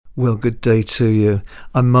Well, good day to you.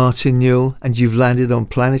 I'm Martin Newell, and you've landed on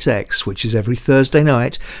Planet X, which is every Thursday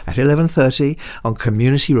night at 11:30 on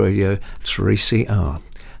Community Radio 3CR.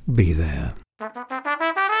 Be there.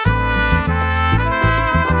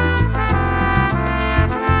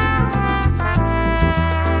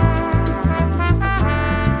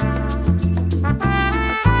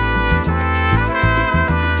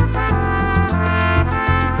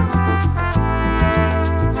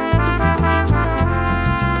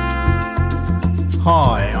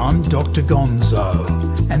 Hi, I'm Dr.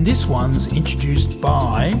 Gonzo, and this one's Introduced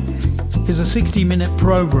By is a 60-minute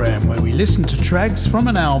program where we listen to tracks from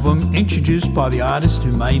an album introduced by the artist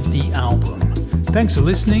who made the album. Thanks for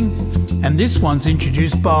listening, and this one's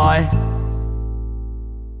introduced by...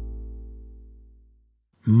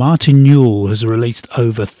 Martin Newell has released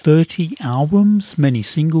over 30 albums, many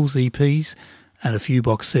singles, EPs, and a few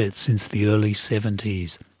box sets since the early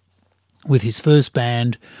 70s. With his first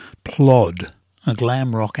band, Plod, a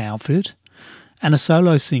glam rock outfit, and a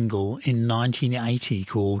solo single in 1980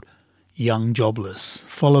 called Young Jobless,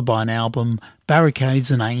 followed by an album, Barricades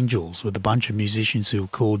and Angels, with a bunch of musicians who were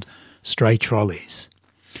called Stray Trolleys.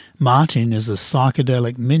 Martin is a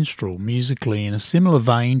psychedelic minstrel, musically in a similar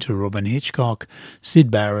vein to Robyn Hitchcock, Syd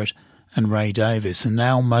Barrett and Ray Davies, and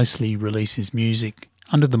now mostly releases music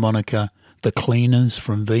under the moniker The Cleaners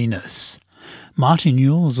From Venus. Martin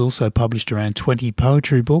Newell has also published around 20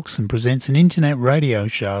 poetry books and presents an internet radio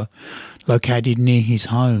show located near his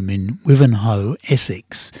home in Wivenhoe,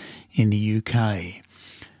 Essex, in the UK.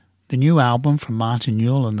 The new album from Martin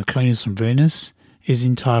Newell and the Cleaners From Venus is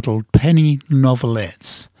entitled Penny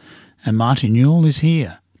Novelettes, and Martin Newell is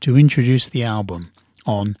here to introduce the album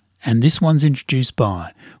on And This One's Introduced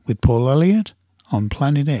By with Paul Elliott on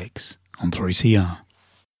Planet X on 3CR.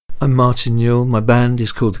 I'm Martin Newell. My band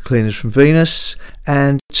is called the Cleaners From Venus,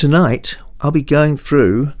 and tonight I'll be going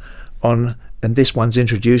through on And This One's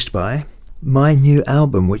Introduced By my new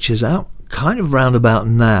album, which is out kind of roundabout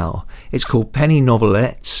now. It's called Penny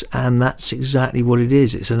Novelettes, and that's exactly what it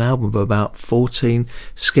is. It's an album of about 14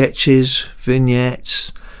 sketches,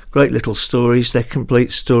 vignettes, great little stories. They're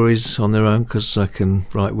complete stories on their own because I can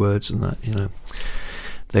write words and that, you know.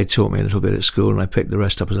 They taught me a little bit at school and I picked the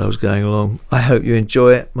rest up as I was going along. I hope you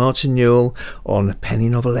enjoy it. Martin Newell on Penny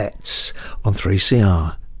Novelettes on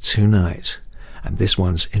 3CR tonight. And this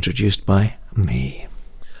one's introduced by me.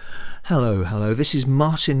 Hello, this is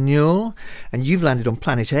Martin Newell, and you've landed on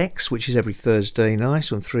Planet X, which is every Thursday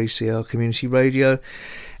night on 3CR Community Radio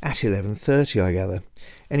at 11:30, I gather.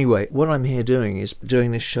 Anyway, what I'm here doing is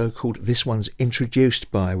doing this show called This One's Introduced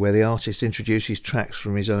By, where the artist introduces tracks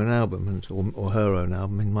from his own album, or her own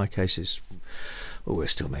album. In my case, we're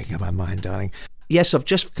still making up our mind, darling. Yes, I've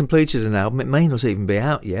just completed an album. It may not even be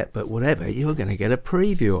out yet, but whatever, you're going to get a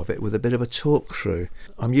preview of it with a bit of a talk through.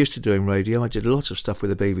 I'm used to doing radio. I did a lot of stuff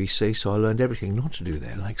with the BBC, so I learned everything not to do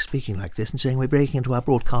there, like speaking like this and saying we're breaking into our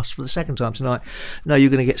broadcast for the second time tonight. No, you're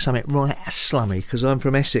going to get something right slummy, because I'm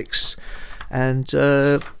from Essex. And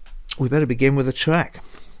we better begin with a track.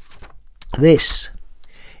 This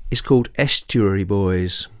is called Estuary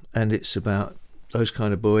Boys, and it's about those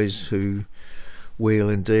kind of boys who wheel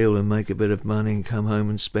and deal and make a bit of money and come home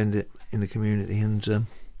and spend it in the community, and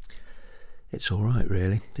it's all right,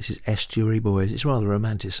 really. This is Estuary Boys. It's rather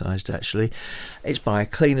romanticised, actually. It's by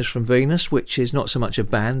Cleaners From Venus, which is not so much a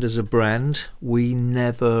band as a brand. We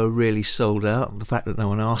never really sold out. The fact that no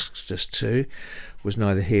one asked us to was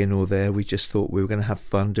neither here nor there. We just thought we were going to have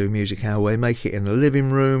fun, do music our way, make it in the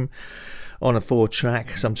living room, on a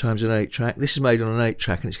 4-track, sometimes an 8-track. This is made on an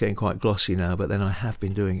 8-track and it's getting quite glossy now, but then I have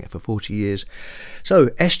been doing it for 40 years. So,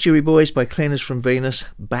 Estuary Boys by Cleaners From Venus.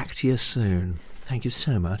 Back to you soon. Thank you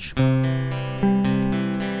so much. There's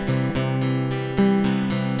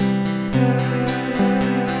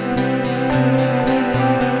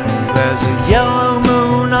a yellow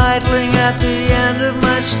moon idling at the end of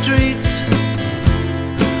my street,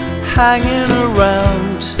 hanging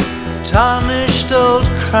around tarnished old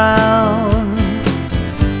crown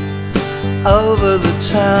over the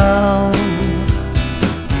town.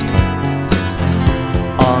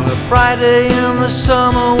 On a Friday in the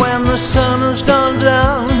summer when the sun has gone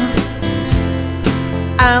down,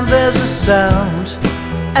 and there's a sound,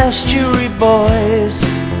 Estuary Boys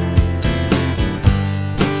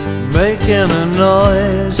making a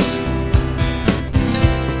noise.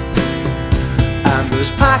 And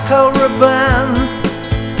there's Paco Rabanne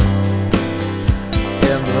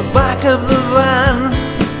in the back of the van,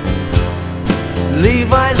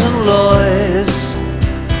 Levi's and Loy's,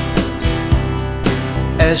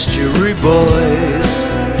 Estuary Boys.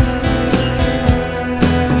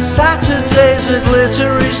 Saturdays are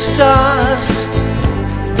glittery stars,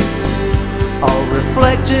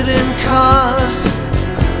 reflected in cars,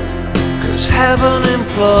 'cause heaven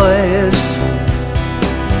employs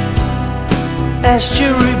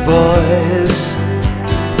estuary boys.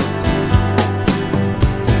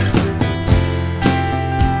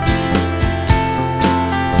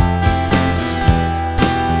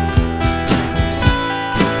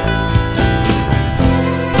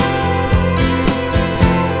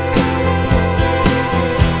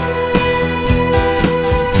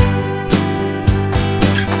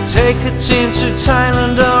 Take a team to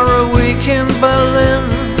Thailand or a week in Berlin.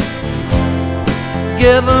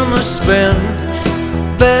 Give them a spin,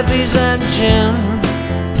 Davies and gin.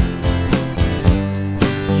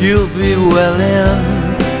 You'll be well in.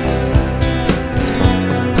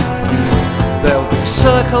 They'll be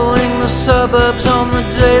circling the suburbs on the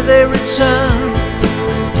day they return.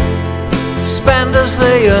 Spend as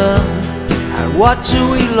they earn, and what do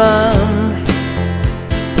we learn?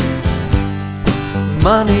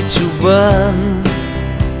 Money to burn.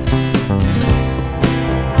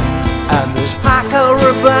 And there's Paco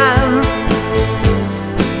Rabanne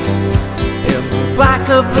in the back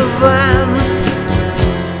of the van,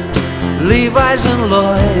 Levi's and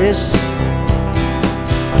Lois,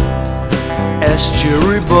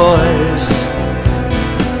 estuary boys.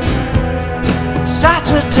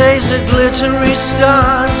 Saturdays are glittery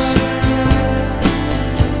stars,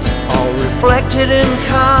 all reflected in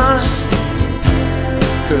cars,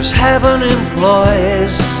 'cause heaven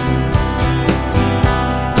employs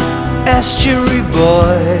estuary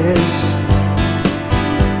boys.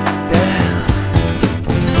 Yeah.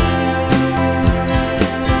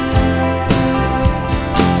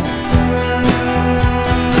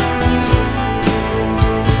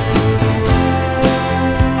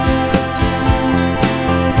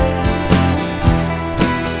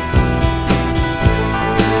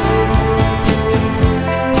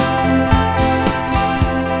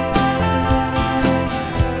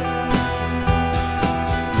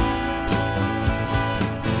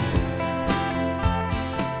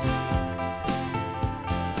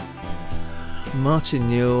 Martin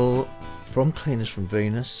Newell from Cleaners from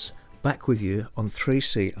Venus, back with you on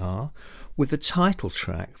 3CR with the title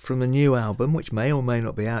track from the new album, which may or may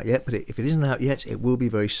not be out yet, but if it isn't out yet, it will be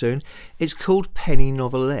very soon. It's called Penny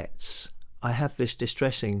Novelettes. I have this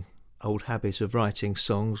distressing old habit of writing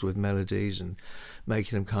songs with melodies and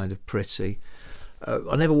making them kind of pretty.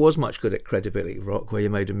 I never was much good at credibility rock, where you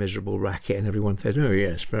made a miserable racket and everyone said, oh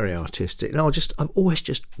yes, very artistic. No, I've always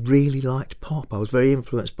just really liked pop. I was very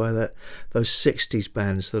influenced by those 60s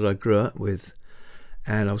bands that I grew up with,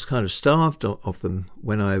 and I was kind of starved of them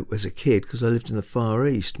when I was a kid, because I lived in the Far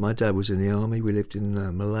East. My dad was in the army. We lived in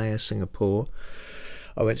Malaya, Singapore.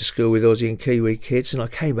 I went to school with Aussie and Kiwi kids, and I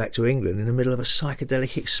came back to England in the middle of a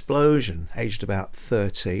psychedelic explosion, aged about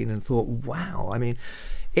 13, and thought, wow, I mean,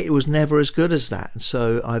 it was never as good as that. And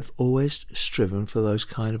so I've always striven for those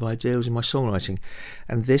kind of ideals in my songwriting.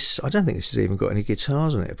 And this, I don't think this has even got any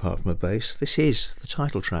guitars on it apart from a bass. This is the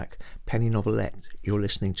title track, Penny Novelette. You're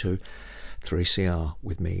listening to 3CR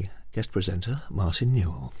with me, guest presenter Martin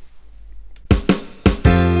Newell.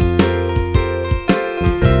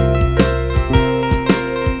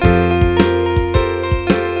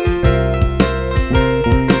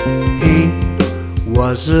 He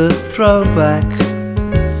was a throwback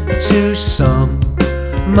to some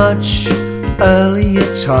much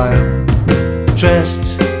earlier time,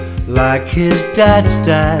 dressed like his dad's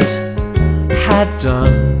dad had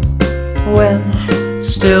done when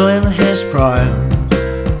still in his prime,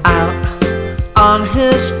 out on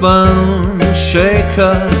his bone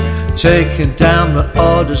shaker, taking down the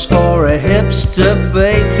orders for a hipster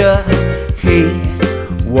baker. He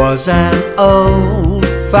was an old-fashioned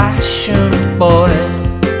boy.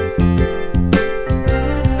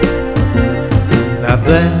 Now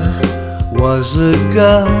there was a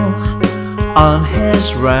girl on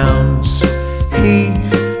his rounds. He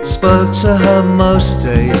spoke to her most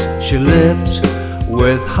days. She lived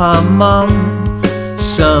with her mum,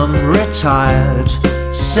 some retired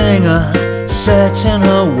singer set in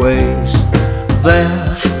her ways.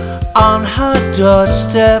 There on her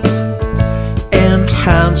doorstep, in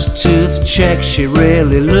houndstooth check, she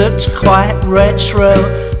really looked quite retro.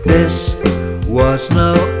 This was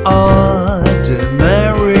no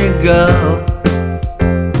ordinary girl.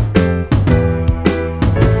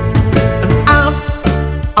 And out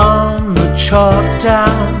on the chalk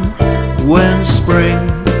down, when spring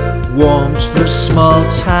warms the small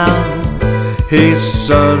town, he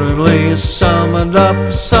suddenly summoned up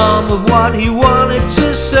the sum of what he wanted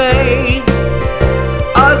to say.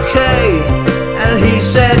 Okay, and he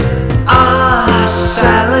said, ah,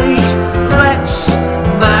 Sally, let's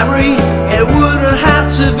marry. It wouldn't have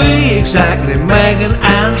to be exactly Meghan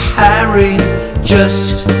and Harry,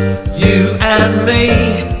 just you and me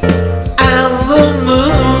and the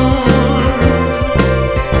moon.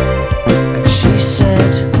 And she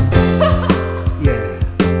said, yeah,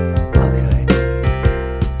 okay,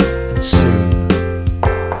 and soon.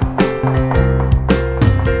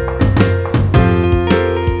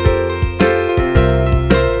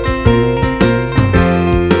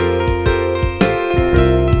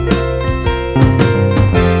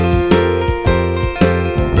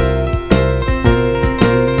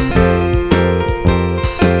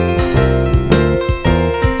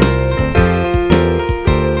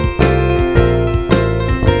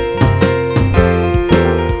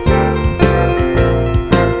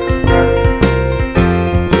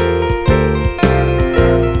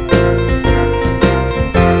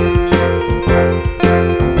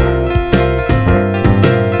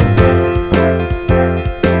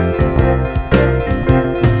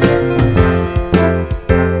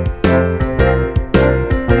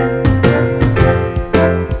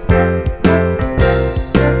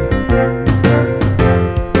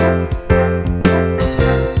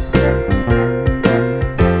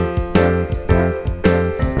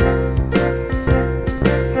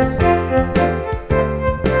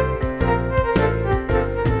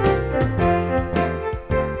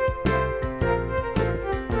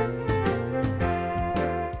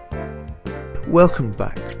 Welcome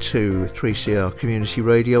back to 3CR Community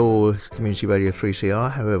Radio, or Community Radio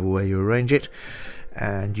 3CR, however way you arrange it.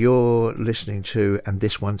 And you're listening to, and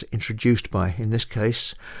this one's introduced by, in this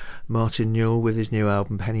case, Martin Newell with his new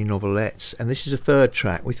album Penny Novelettes. And this is a third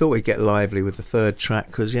track. We thought we'd get lively with the third track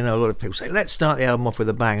because, you know, a lot of people say, let's start the album off with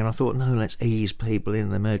a bang. And I thought, no, let's ease people in.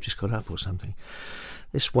 They may have just got up or something.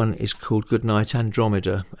 This one is called Goodnight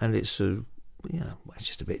Andromeda, and it's a it's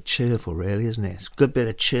just a bit cheerful, really, isn't it? It's a good bit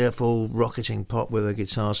of cheerful rocketing pop with a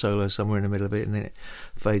guitar solo somewhere in the middle of it, and then it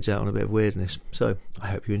fades out on a bit of weirdness. So I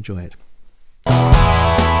hope you enjoy it.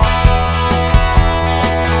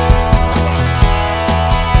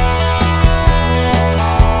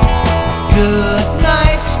 Good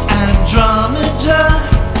night, Andromeda.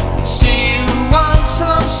 See you on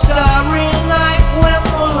some starry night when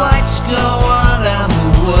the lights go on and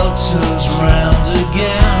the world turns round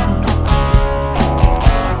again.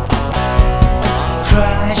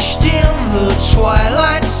 Crashed in the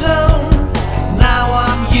twilight zone. Now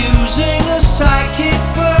I'm using a psychic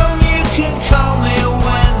phone. You can call me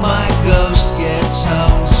when my ghost gets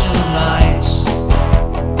home tonight.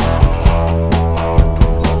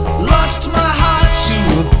 Lost my heart to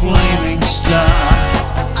a flaming star.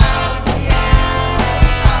 Oh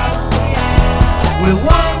yeah, oh yeah. We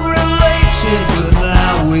weren't related, but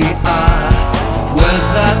now we are. Where's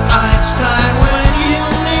that Einstein when you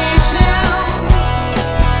need him?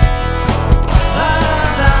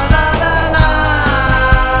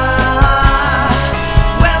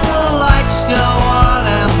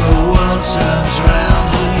 Turns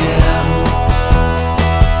round again.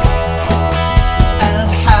 And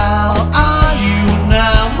how are you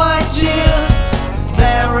now, my dear?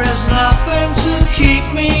 There is nothing to keep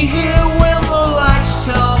me here when the lights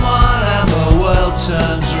come on and the world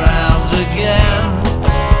turns round again.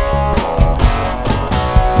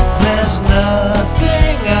 There's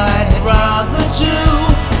nothing I'd rather do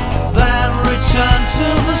than return to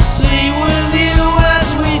the sea with you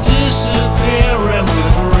as we disappear in the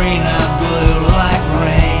green and blue like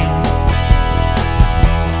rain.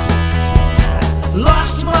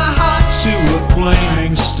 Lost my heart to a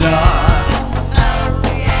flaming star. Oh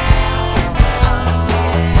yeah, oh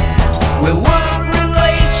yeah. We weren't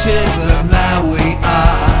related, but now we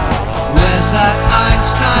are. Where's that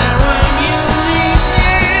Einstein when you need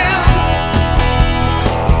him?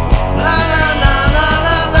 La la la la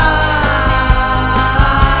la la.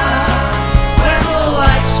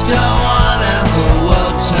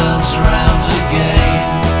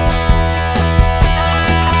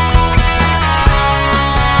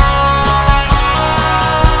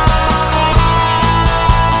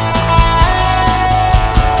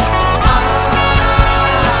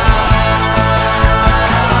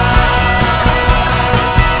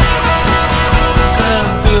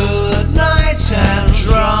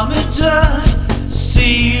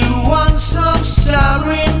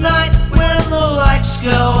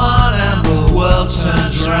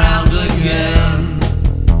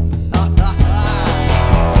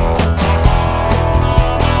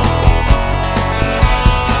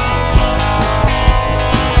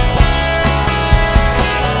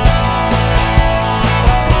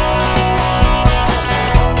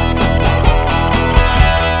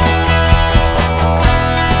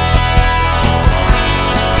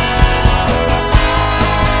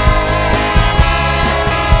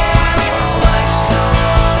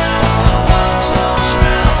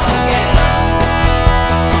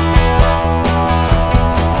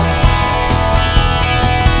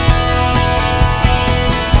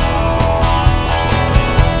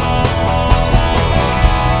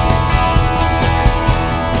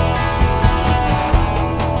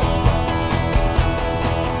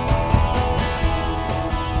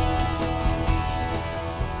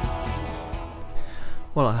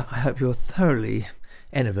 Well, I hope you're thoroughly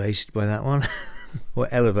enervated by that one. Or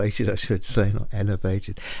elevated, I should say, not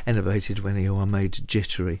enervated. Enervated when you are made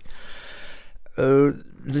jittery. The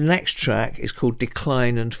next track is called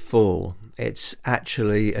Decline and Fall. It's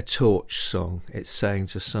actually a torch song. It's saying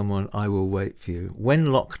to someone, I will wait for you. When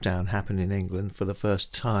lockdown happened in England for the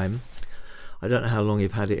first time, I don't know how long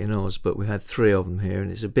you've had it in Oz, but we had 3 of them here,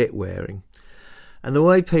 and it's a bit wearing. And the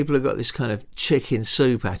way people have got this kind of chicken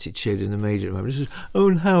soup attitude in the media at the moment is, oh,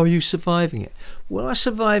 and how are you surviving it? Well, I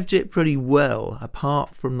survived it pretty well,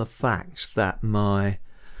 apart from the fact that my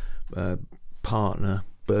partner,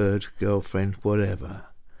 bird, girlfriend, whatever,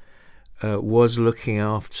 was looking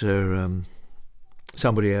after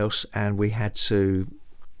somebody else, and we had to,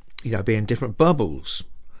 be in different bubbles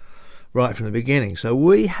right from the beginning. So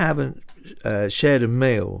we haven't shared a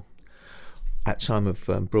meal at time of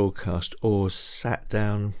broadcast, or sat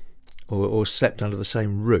down or slept under the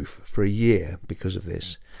same roof for a year because of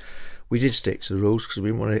this. We did stick to the rules because we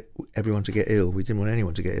didn't want everyone to get ill. We didn't want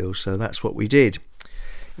anyone to get ill, so that's what we did.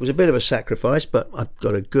 It was a bit of a sacrifice, but I've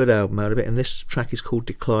got a good album out of it, and this track is called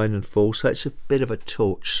Decline and Fall, so it's a bit of a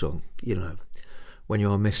torch song, when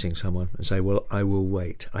you are missing someone, and say, well, I will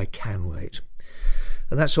wait, I can wait.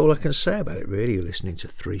 And that's all I can say about it, really. You're listening to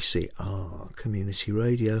 3CR Community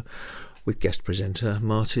Radio with guest presenter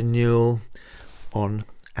Martin Newell on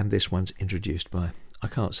And This One's Introduced By. I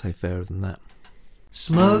can't say fairer than that.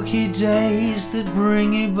 Smoky days that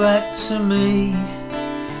bring you back to me,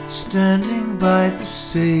 standing by the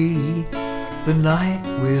sea, the night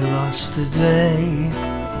we lost today.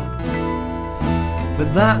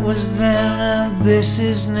 But that was then and this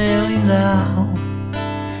is nearly now,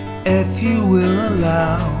 if you will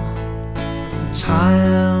allow, the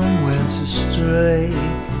time went astray.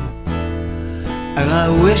 And I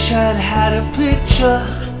wish I'd had a picture,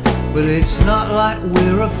 but it's not like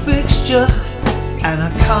we're a fixture, and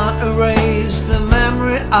I can't erase the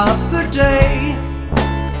memory of the day.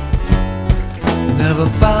 Never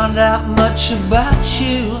found out much about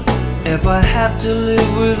you. If I have to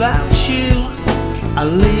live without you, I'll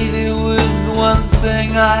leave you with one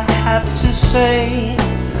thing I have to say.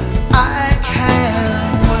 I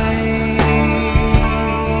can't wait.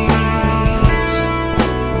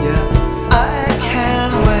 Yeah, I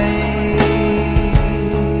can't wait.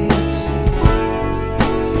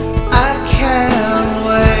 I can't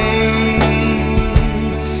wait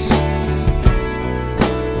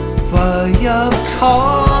for your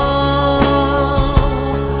call.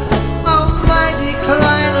 Oh, my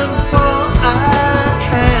decline and fall. I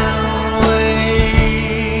can't wait.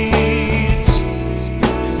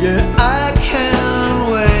 Yeah, I can't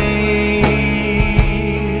wait.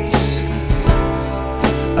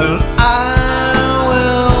 And I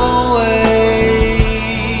will wait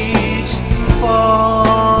for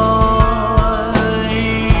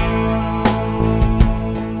you.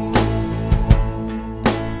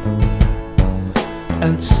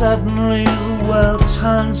 And suddenly the world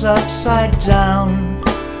turns upside down.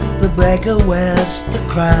 The beggar wears the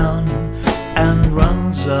crown and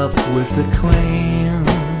runs off with the queen.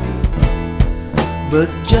 But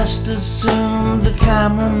just as soon the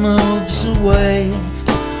camera moves away,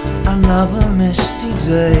 another misty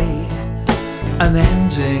day, an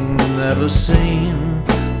ending never seen.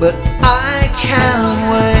 But I can't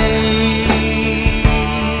wait.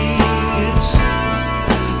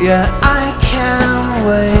 Yeah, I can't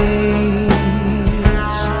wait.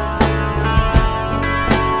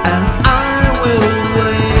 And I will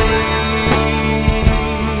wait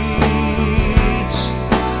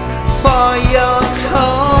for your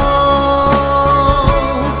call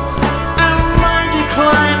and my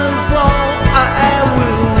decline and fall. I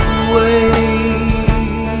will wait.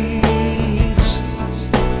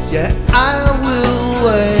 Yeah, I will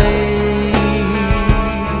wait,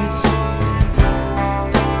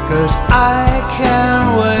 'cause I can't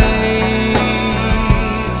wait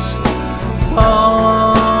for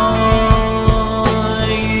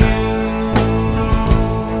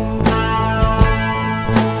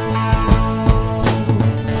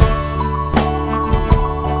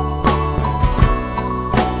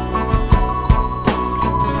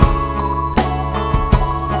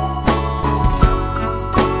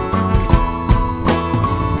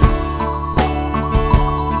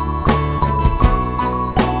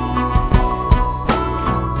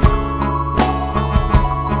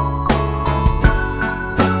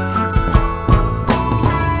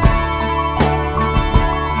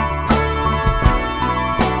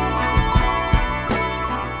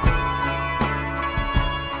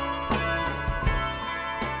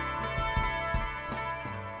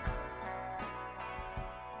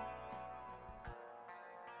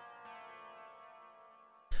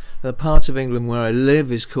The part of England where I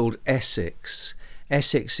live is called Essex.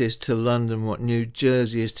 Essex is to London what New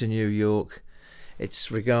Jersey is to New York.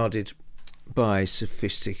 It's regarded by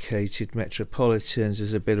sophisticated metropolitans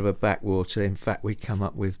as a bit of a backwater. In fact, we come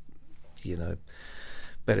up with,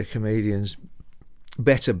 better comedians,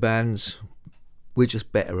 better bands. We're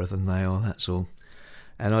just betterer than they are, that's all.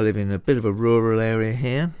 And I live in a bit of a rural area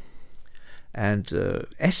here. And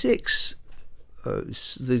Essex,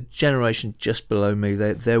 the generation just below me,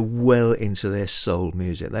 they're well into their soul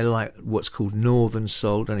music. They like what's called northern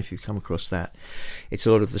soul. I don't know if you've come across that. It's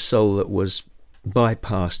a lot of the soul that was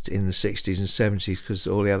bypassed in the 60s and 70s because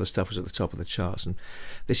all the other stuff was at the top of the charts, and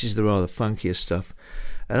this is the rather funkier stuff.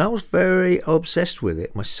 And I was very obsessed with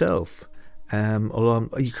it myself, although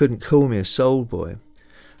you couldn't call me a soul boy,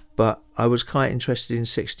 but I was quite interested in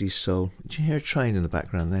 60s soul. Did you hear a train in the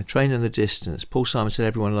background there? Train in the distance. Paul Simon said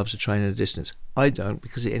everyone loves a train in the distance. I don't,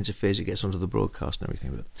 because it interferes, it gets onto the broadcast and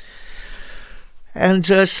everything. And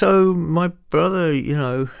so my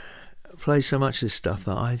brother, played so much of this stuff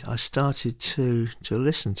that I started to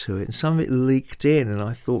listen to it, and some of it leaked in, and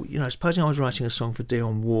I thought, supposing I was writing a song for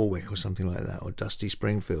Dionne Warwick or something like that, or Dusty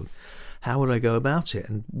Springfield, how would I go about it?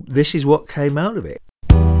 And this is what came out of it.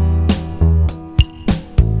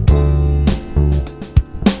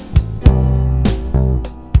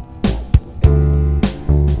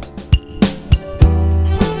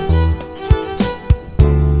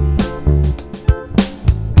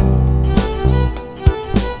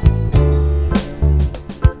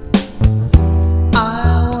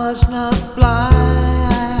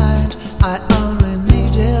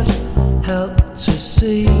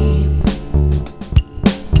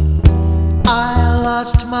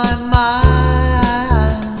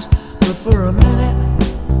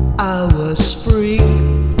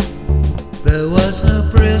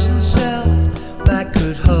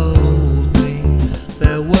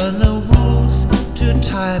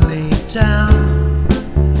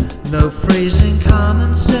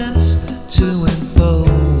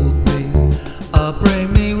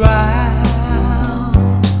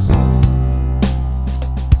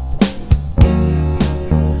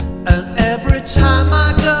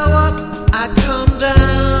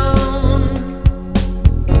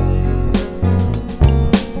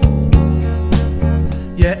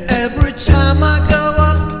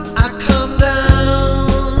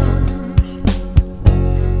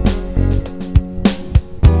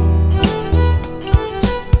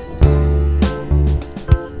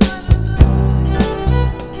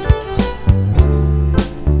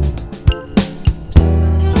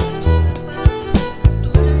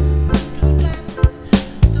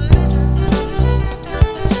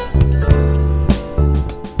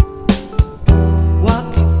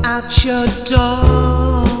 Your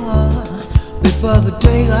door before the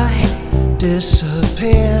daylight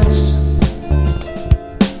disappears.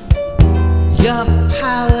 Your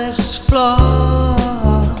palace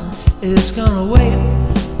floor is gonna wait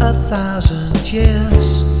 1,000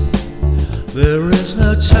 years. There is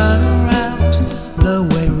no turnaround, no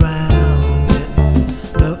way round it,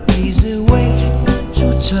 no easy way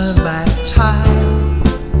to turn back time.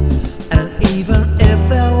 And even if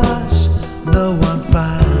there was, no one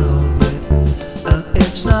found.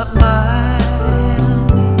 It's not mine.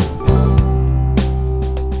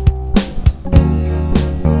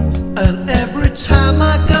 And every time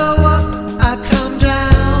I go up, I come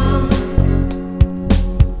down.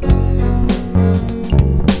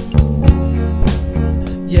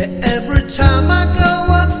 Yeah, every time I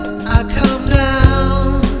go up, I come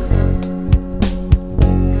down.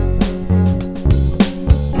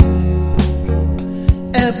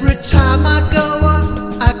 Every time I go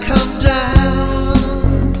up, I come down.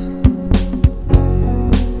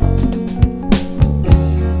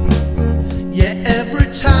 Every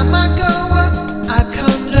time I go up, I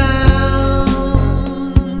come down.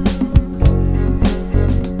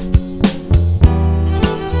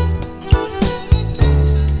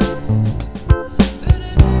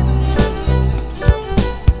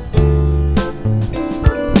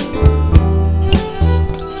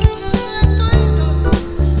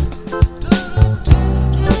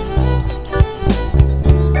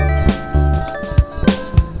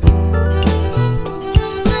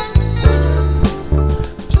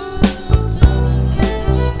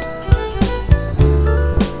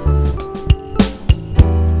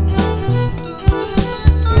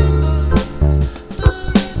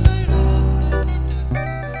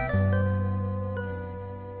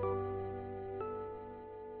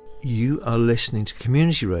 You are listening to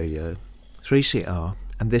Community Radio 3CR,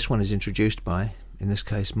 and this one is introduced by, in this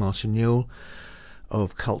case, Martin Newell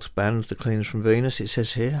of cult band The Cleaners From Venus, it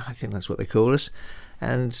says here. I think that's what they call us.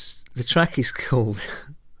 And the track is called,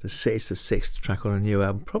 it's the sixth track on a new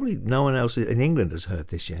album. Probably no one else in England has heard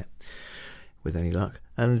this yet, with any luck.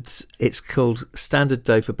 And it's called Standard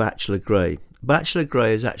Day for Bachelor Grey. Bachelor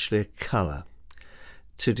Grey is actually a colour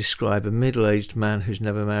to describe a middle-aged man who's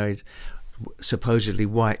never married, supposedly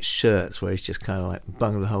white shirts where he's just kind of like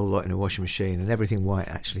bung the whole lot in a washing machine and everything white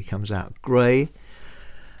actually comes out. Grey,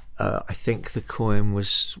 I think the coin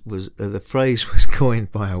was the phrase was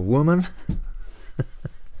coined by a woman.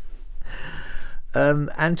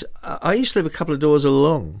 And I used to live a couple of doors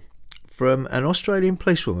along from an Australian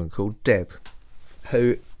policewoman called Deb,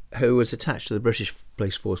 who was attached to the British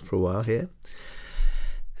police force for a while here.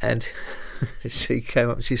 And she came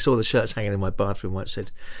up, she saw the shirts hanging in my bathroom once,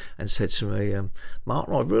 said to me,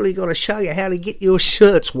 Martin, I've really got to show you how to get your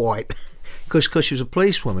shirts white. Because she was a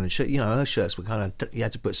policewoman, and she, her shirts were kind of, you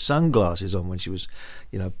had to put sunglasses on when she was,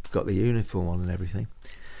 got the uniform on and everything.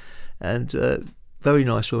 And very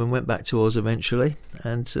nice woman, went back to Oz eventually.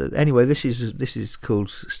 And anyway, this is called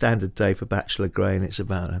Standard Day for Bachelor Grey, and it's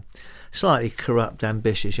about a slightly corrupt,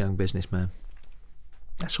 ambitious young businessman.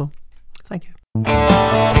 That's all. Thank you. Up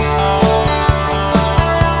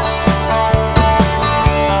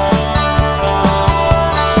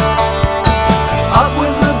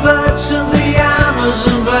with the birds and the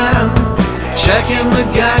Amazon van, checking the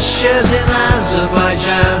gas shares in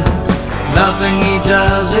Azerbaijan. Nothing he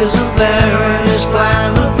does isn't there in his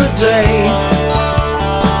plan of the day.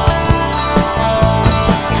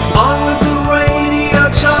 On with the radio,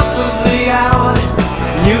 top of the hour,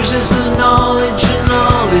 uses the knowledge and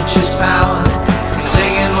knowledge is power.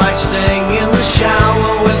 Singing like Sting in the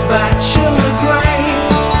shower with Bachelor Grey.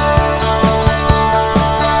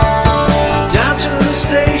 Down to the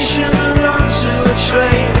station and onto a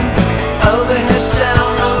train, overheads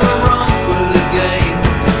down over Romford again,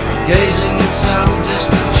 gazing at some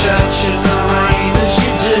distant church in the rain as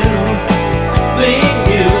you do, being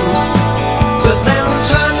you. But then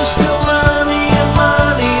time is still money and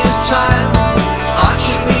money is time. Art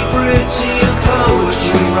should be pretty and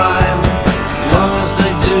poetry rhyme. Long as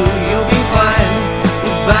they do, you'll be fine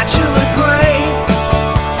with Bachelor Grey.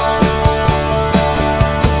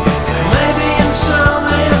 Maybe in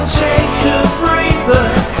summer he'll take a breather,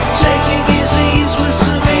 taking his ease with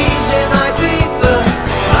some ease in Ibiza.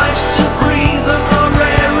 Nice to breathe a more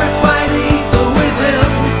rarefied ether with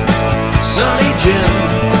him, Sonny Jim.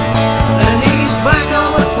 And he's back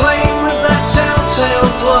on the plane with that telltale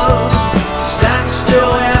glow. Stand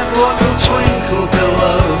still, airport will twinkle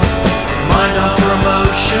below. Mind on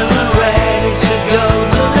promotion and ready to go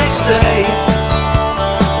the next day.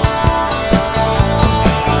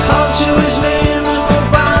 Home to his minimal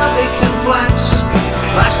Barbican flats,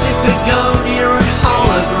 plastic begonia and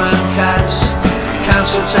hologram cats.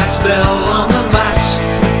 Council tax bill on the mat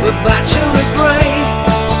for Bachelor Grey.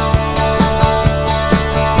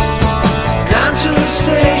 Down to the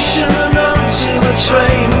station and onto a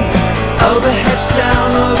train, overheads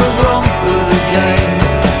down over Romford again,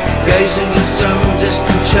 gazing at some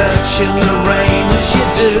distant church in the rain as you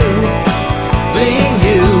do, being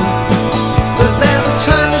you. But then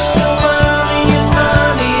time is still money and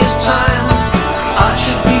money is time. Art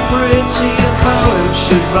should be pretty and poets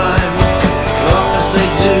should rhyme. Long as they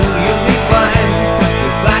do, you'll be fine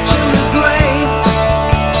with Bachelor Grey.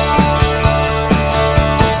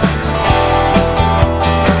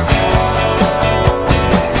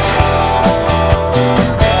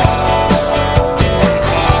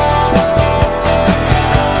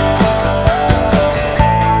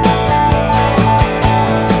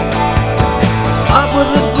 Up with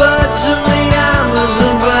the birds and the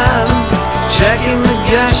Amazon van, checking the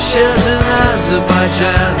gas shares in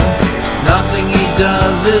Azerbaijan. Nothing he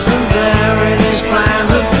does isn't there in his plan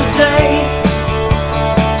of the day.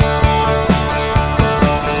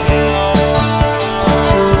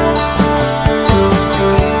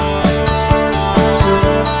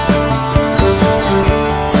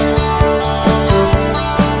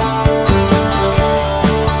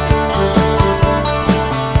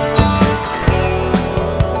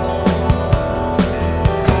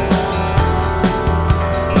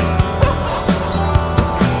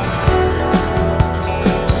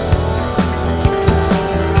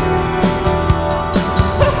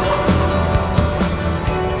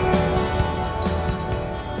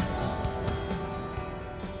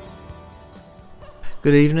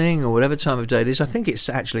 Good evening, or whatever time of day it is. I think it's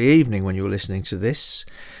actually evening when you're listening to this.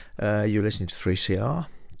 You're listening to 3CR,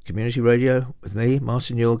 Community Radio, with me,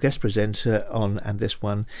 Martin Newell, guest presenter on And This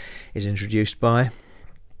One is Introduced By.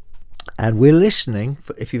 And we're listening,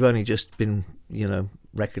 if you've only just been,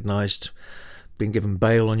 recognised been given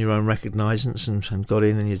bail on your own recognisance and got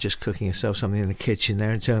in and you're just cooking yourself something in the kitchen there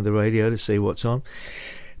and turned the radio to see what's on.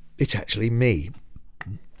 It's actually me.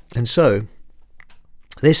 And so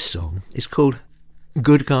this song is called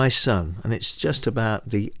Good Guy Sun, and it's just about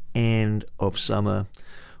the end of summer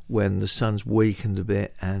when the sun's weakened a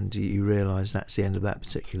bit and you realise that's the end of that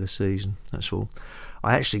particular season. That's all.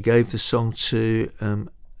 I actually gave the song to an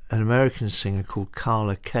American singer called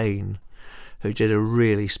Carla Kane, who did a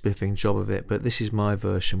really spiffing job of it, but this is my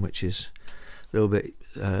version, which is a little bit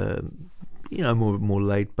more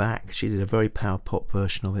laid back. She did a very power pop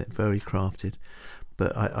version of it, very crafted,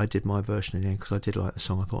 but I did my version in the end because I did like the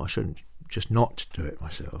song. I thought I shouldn't just not do it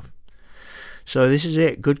myself. So this is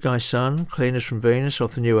it, Good Guy Sun, Cleaners From Venus,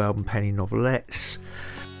 off the new album Penny Novelettes.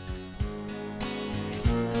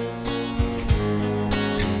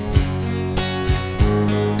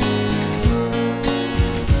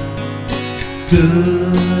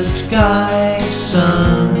 Good guy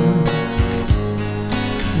sun,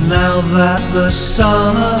 now that the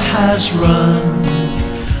summer has run,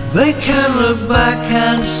 they can look back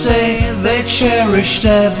and say they cherished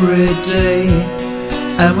every day,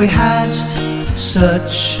 and we had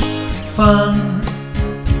such fun.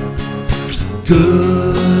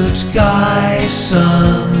 Good guy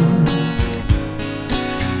sun,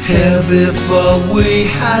 here before we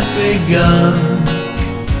had begun.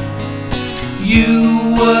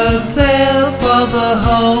 You were there for the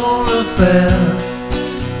whole affair,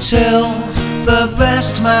 till the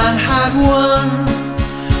best man had won.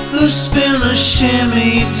 The spinner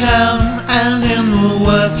shimmied down, and in the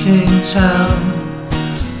working town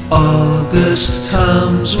August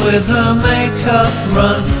comes with her makeup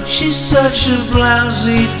run. She's such a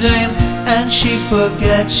blousy dame, and she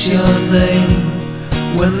forgets your name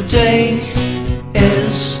when the day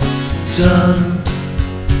is done.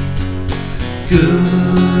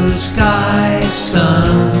 Good guy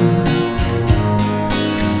sun,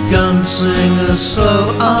 gunslinger slow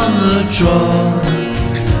on the draw,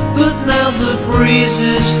 but now the breeze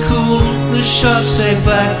is cool, the shots say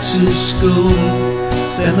back to school.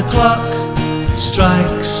 Then the clock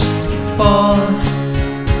strikes 4.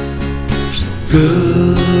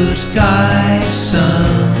 Good guy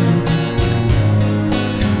sun,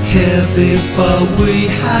 here before we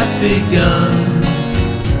had begun.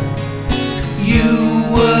 You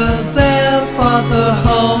were there for the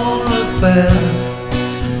whole affair,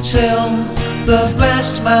 till the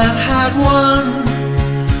best man had won.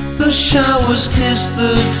 The showers kiss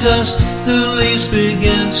the dust, the leaves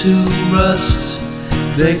begin to rust.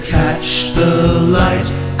 They catch the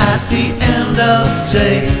light at the end of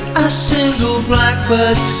day. A single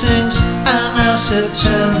blackbird sings, and now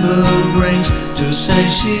September brings to say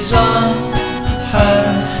she's on her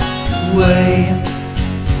way.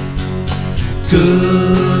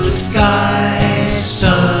 Good guy sun,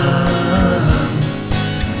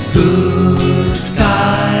 good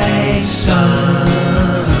guy sun.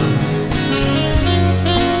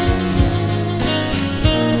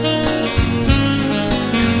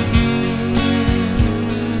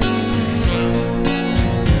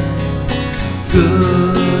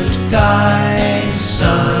 Good guy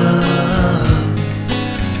sun,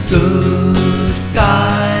 good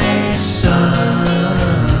guy sun.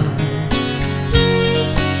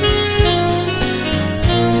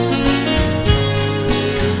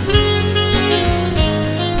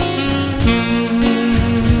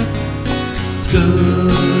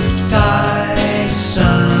 Good guy sun,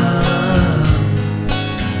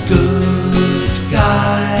 good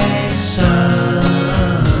guy sun.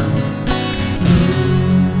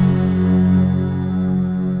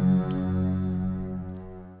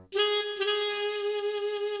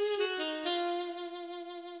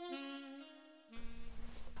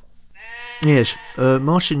 Yes,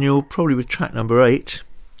 Martin Newell, probably with track number 8.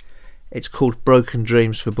 It's called Broken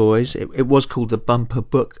Dreams for Boys. It was called the Bumper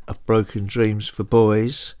Book of Broken Dreams for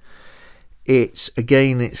Boys. It's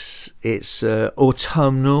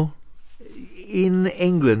autumnal. In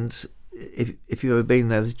England, if you've ever been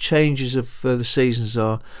there, the changes of the seasons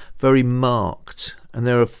are very marked, and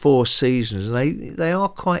there are 4 seasons, and they are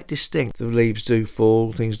quite distinct. The leaves do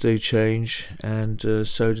fall, things do change, and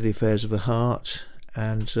so do the affairs of the heart,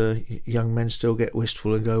 and young men still get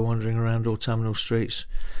wistful and go wandering around autumnal streets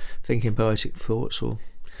thinking poetic thoughts, or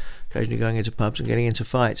occasionally going into pubs and getting into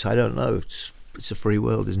fights. I don't know, it's a free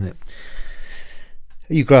world, isn't it?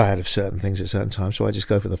 You grow out of certain things at certain times, so I just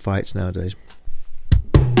go for the fights nowadays.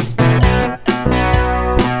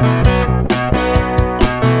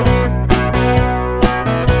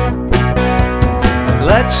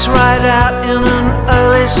 Let's ride out in an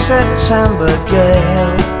early September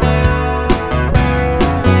gale.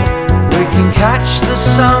 We can catch the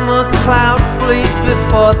summer cloud fleet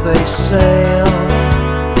before they sail,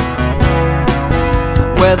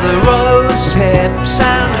 where the rose hips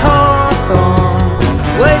and hawthorn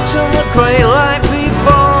wait till the grey light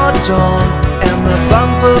before dawn, and the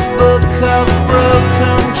bumper book of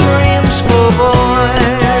broken dreams for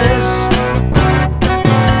boys.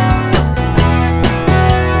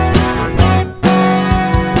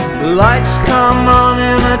 Lights come on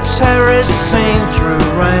in a terrace seen through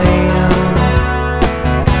rain,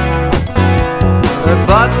 the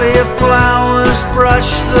bouquet of flowers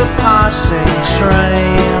brush the passing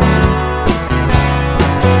train,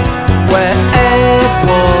 where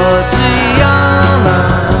Edwardiana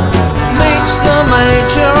meets the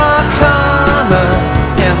major arcana,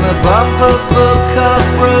 in the bumper book of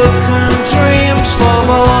broken dreams for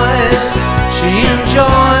boys. She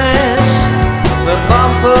enjoys the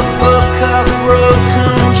bumper book of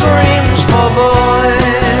broken dreams for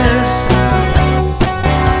boys.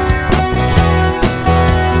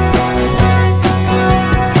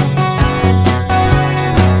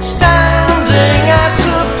 Standing at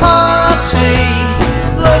a party,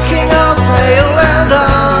 looking all pale and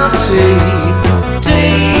arty,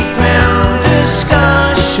 deep in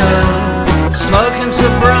discussion, smoking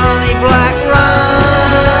some brownie black Russian.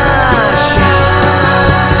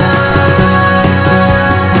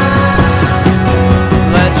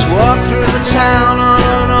 Let's walk through the town on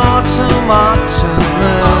an autumn afternoon,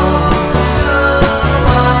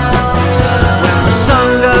 when the sun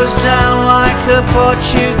goes down like a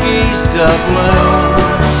Portuguese doubloon.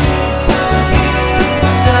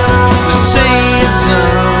 The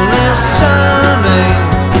season is turning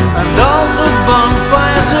and all the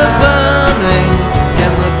bonfires are burning,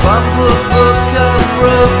 in the bumper book of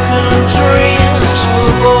broken dreams for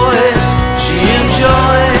boys. She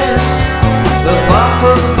enjoys the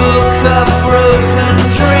bumper book of broken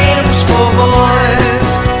dreams for boys.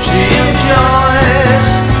 She enjoys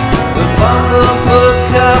the bumper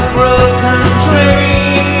book of broken dreams.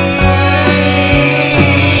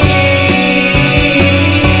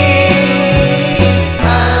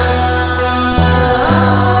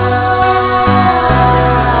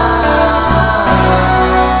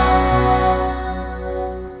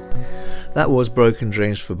 That was Broken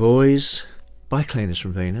Dreams for Boys by Cleaners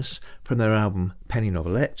from Venus from their album Penny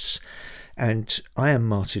Novelettes. And I am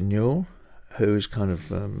Martin Newell, who is kind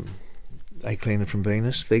of a cleaner from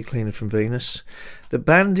Venus, the cleaner from Venus. The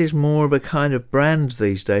band is more of a kind of brand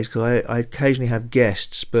these days, because I occasionally have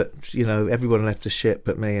guests, but you know, everyone left the ship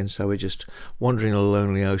but me, and so we're just wandering on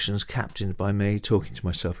lonely oceans, captained by me, talking to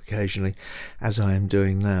myself occasionally, as I am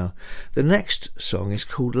doing now. The next song is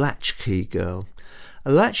called Latchkey Girl.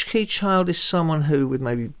 A latchkey child is someone who,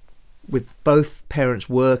 with both parents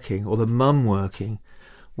working, or the mum working,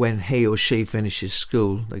 when he or she finishes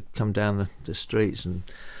school, they come down the streets and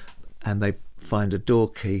they find a door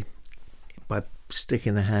key. By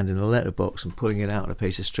sticking their hand in a letterbox and pulling it out on a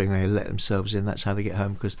piece of string, they let themselves in. That's how they get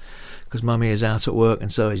home, because mummy is out at work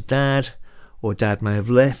and so is dad, or dad may have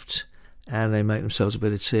left, and they make themselves a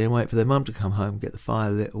bit of tea and wait for their mum to come home, get the fire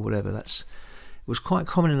lit or whatever. It was quite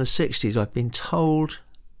common in the 60s. I've been told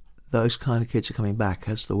those kind of kids are coming back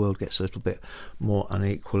as the world gets a little bit more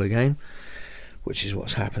unequal again, which is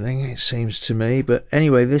what's happening, it seems to me. But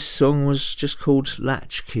anyway, this song was just called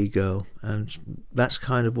Latchkey Girl, and that's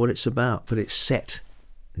kind of what it's about, but it's set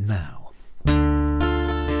now.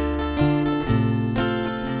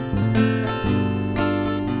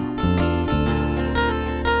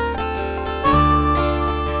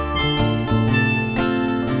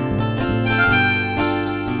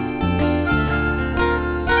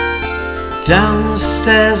 Down the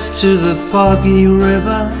stairs to the foggy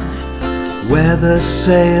river, where the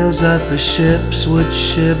sails of the ships would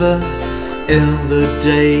shiver, in the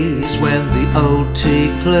days when the old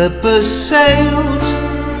tea clippers sailed.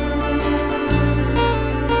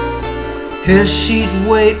 Here she'd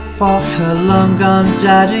wait for her long gone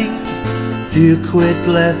daddy, few quid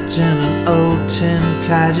left in an old tin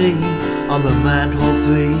caddy on the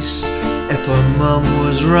mantelpiece if her mum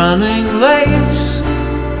was running late.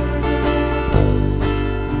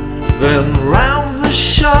 Then round the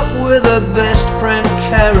shop with her best friend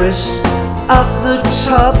Keris, up the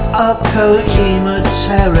top of Kohima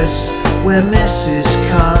Terrace, where Mrs.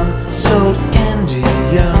 Khan sold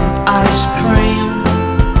Indian ice cream.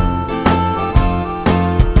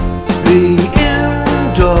 Be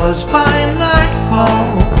indoors by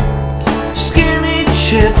nightfall, skinny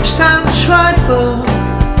chips and trifle,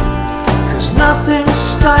 'cause nothing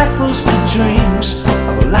stifles the dreams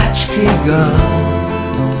of a latchkey girl.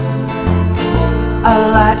 A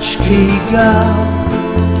latchkey girl.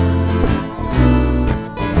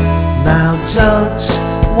 Now don't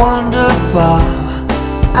wander far,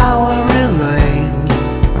 our Elaine.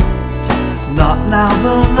 Not now,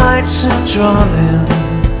 the nights are drawn in,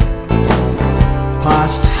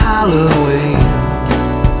 past Halloween.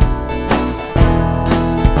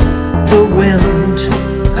 The wind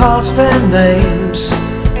calls their names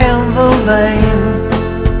in the lane.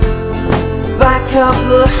 Back up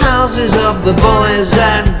the houses of the boys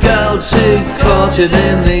and girls who caught it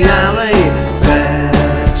in the alley.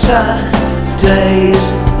 Better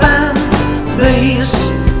days than these,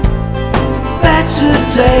 better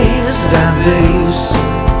days than these,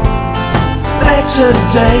 better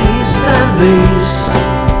days than these,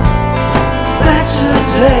 better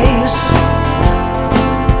days.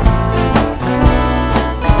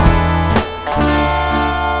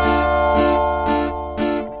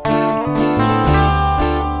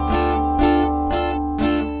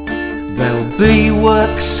 Be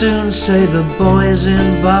work soon, say the boys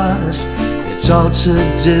in bars. It's all to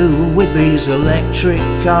do with these electric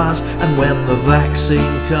cars. And when the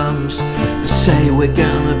vaccine comes, they say we're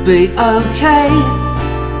gonna be okay.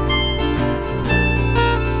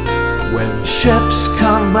 When ships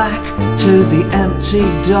come back to the empty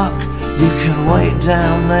dock, you can wait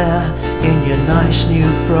down there in your nice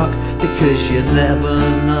new frock, because you never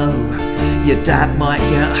know, your dad might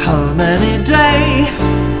get home any day.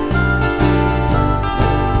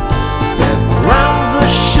 Round the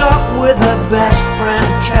shop with her best friend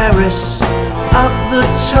Keris, up the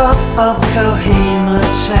top of Kohima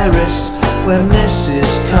Terrace, where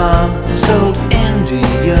Mrs. Khan sold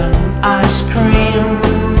Indian ice cream.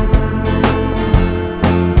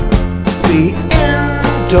 Be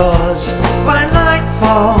indoors by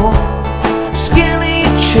nightfall, skinny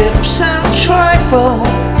chips and trifle,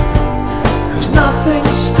 'cause nothing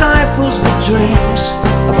stifles the dreams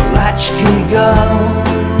of a latchkey girl.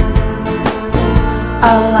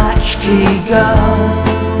 A latchkey girl,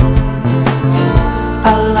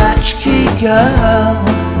 a latchkey girl,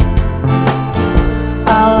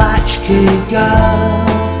 a latchkey girl.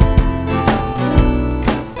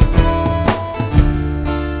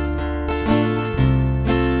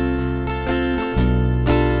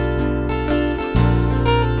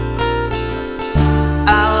 A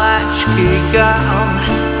latchkey girl,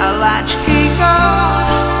 a latchkey girl.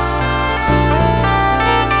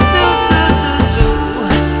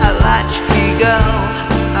 Latchkey girl,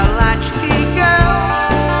 a latchkey girl.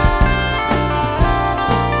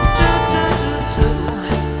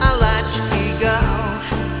 A latchkey girl,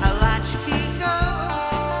 a latchkey girl.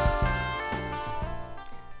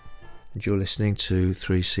 And you're listening to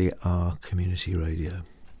 3CR Community Radio.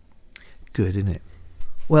 Good, isn't it?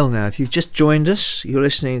 Well, now, if you've just joined us, you're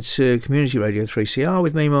listening to Community Radio 3CR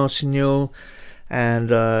with me, Martin Newell.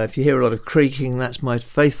 And if you hear a lot of creaking, that's my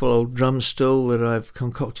faithful old drum stool that I've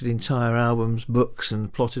concocted entire albums, books,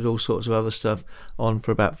 and plotted all sorts of other stuff on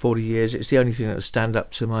for about 40 years. It's the only thing that will stand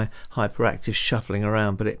up to my hyperactive shuffling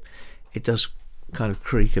around, but it does kind of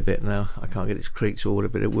creak a bit now. I can't get it to creak to order,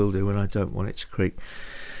 but it will do when I don't want it to creak.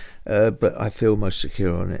 But I feel most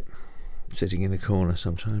secure on it, sitting in a corner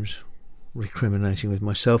sometimes, recriminating with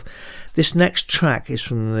myself. This next track is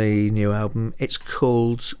from the new album. It's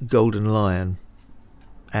called Golden Lion.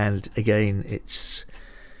 And again, it's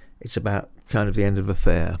about kind of the end of an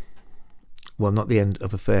affair. Well, not the end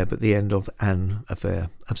of an affair, but the end of an affair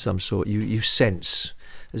of some sort. You sense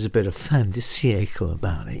there's a bit of fin de siècle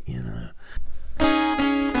about it, you know.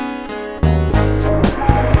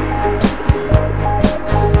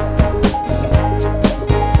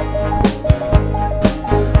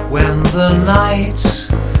 When the night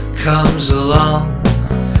comes along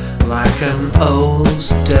like an old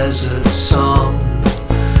desert song,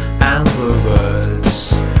 and the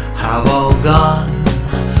birds have all gone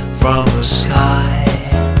from the sky,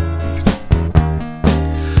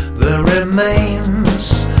 the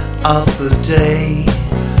remains of the day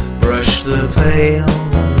brush the pale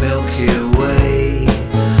Milky Way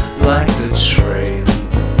like the train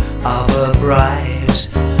of a bride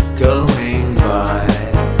going by.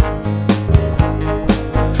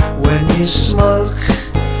 When you smoke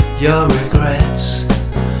your regrets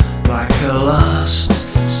like a last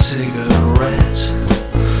cigarette,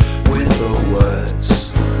 with the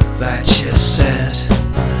words that you said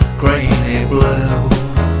grainy blue,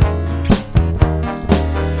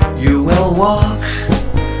 you will walk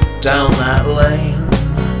down that lane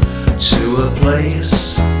to a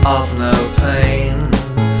place of no pain,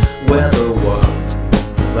 where the one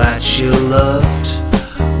that you loved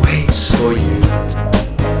waits for you.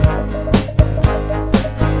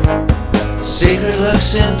 Secret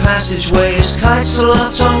looks in passageways, kites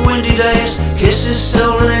aloft on windy days, kisses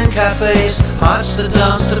stolen in cafes, hearts that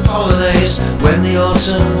dance to polonaise, when the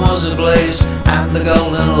autumn was ablaze, and the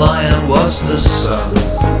golden lion was the sun.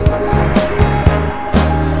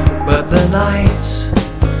 But the night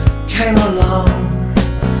came along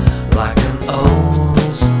like an old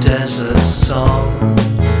desert song,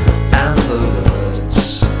 and the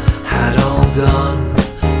birds had all gone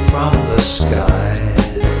from the sky.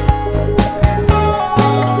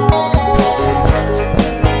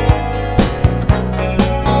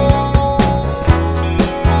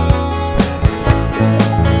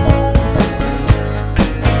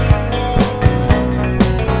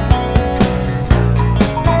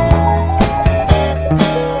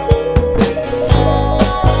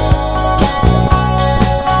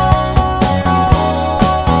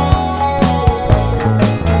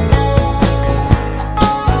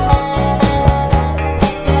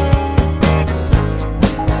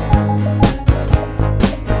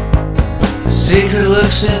 Secret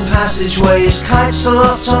looks in passageways, kites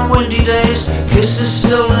aloft on windy days, kisses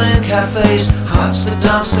stolen in cafes, hearts that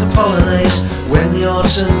dance to polonaise, when the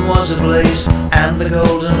autumn was ablaze, and the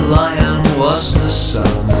golden lion was the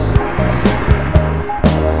sun.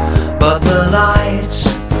 But the night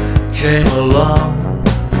came along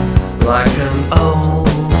like an old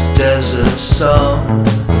desert song,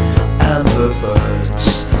 and the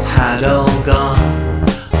birds had all gone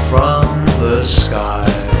from the sky.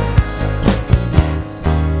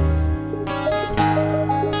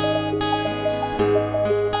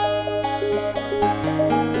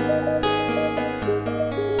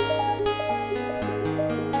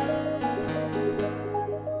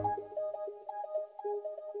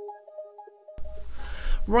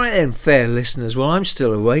 Right then, fair listeners, well, I'm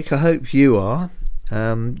still awake, I hope you are.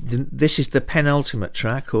 This is the penultimate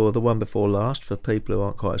track, or the one before last, for people who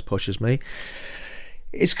aren't quite as posh as me.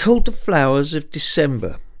 It's called The Flowers of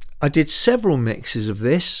December. I did several mixes of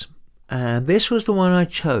this, and this was the one I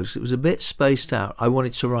chose. It was a bit spaced out. I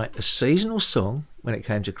wanted to write a seasonal song when it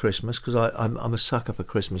came to Christmas, because I'm a sucker for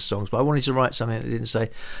Christmas songs, but I wanted to write something that didn't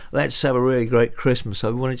say, let's have a really great Christmas. I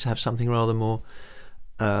wanted to have something rather more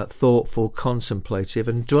thoughtful, contemplative,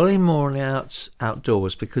 and dwelling more on the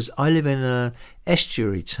outdoors, because I live in an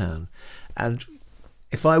estuary town, and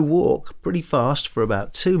if I walk pretty fast for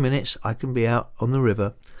about 2 minutes, I can be out on the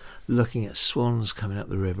river looking at swans coming up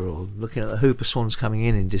the river, or looking at the hooper swans coming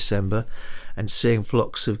in December, and seeing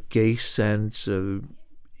flocks of geese, and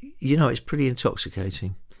it's pretty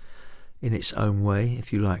intoxicating in its own way,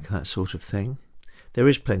 if you like that sort of thing. There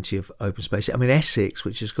is plenty of open space. I mean, Essex,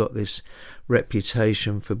 which has got this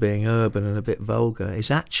reputation for being urban and a bit vulgar, is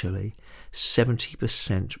actually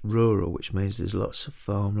 70% rural, which means there's lots of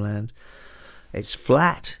farmland. It's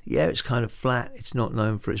flat. Yeah, it's kind of flat. It's not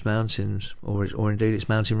known for its mountains, or indeed its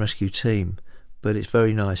mountain rescue team, but it's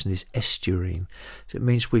very nice, and it's estuarine. So it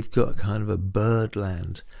means we've got kind of a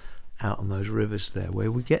birdland out on those rivers there, where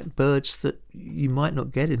we get birds that you might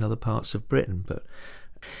not get in other parts of Britain, but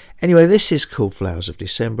anyway, this is called Flowers of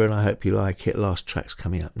December, and I hope you like it. Last track's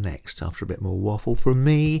coming up next, after a bit more waffle from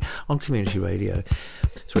me on Community Radio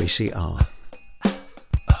 3CR.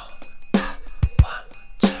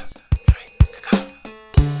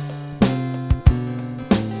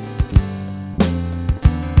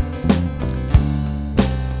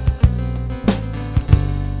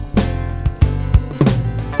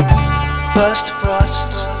 First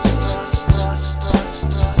frost,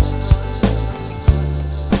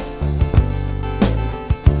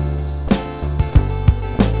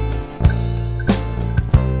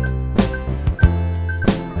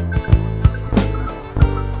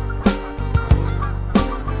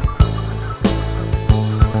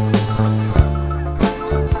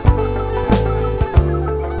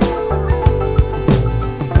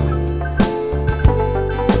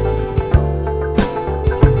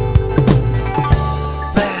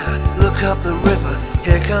 up the river,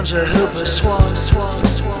 here comes a hooper swan, swan,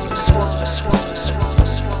 swan, swan, swan, swan.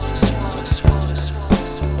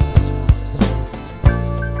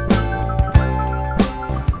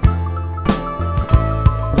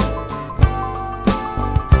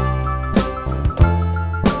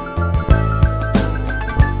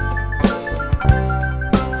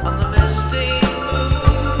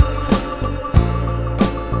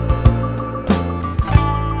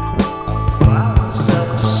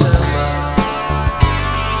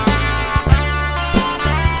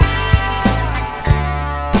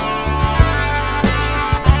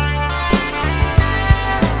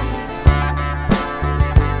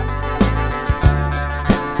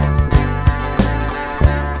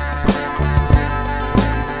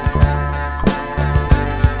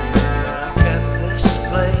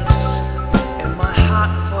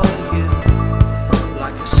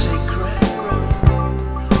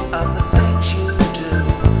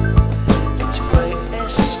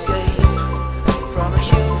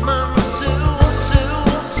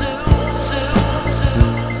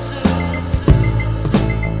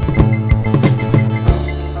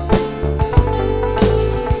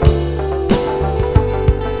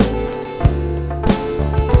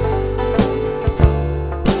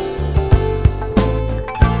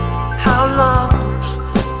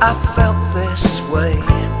 I felt this way.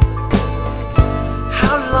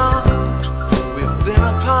 How long we've been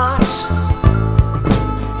apart.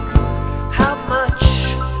 How much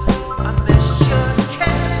I missed your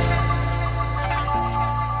kiss.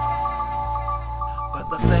 But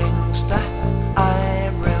the things that I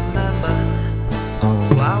remember are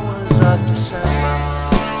flowers of December.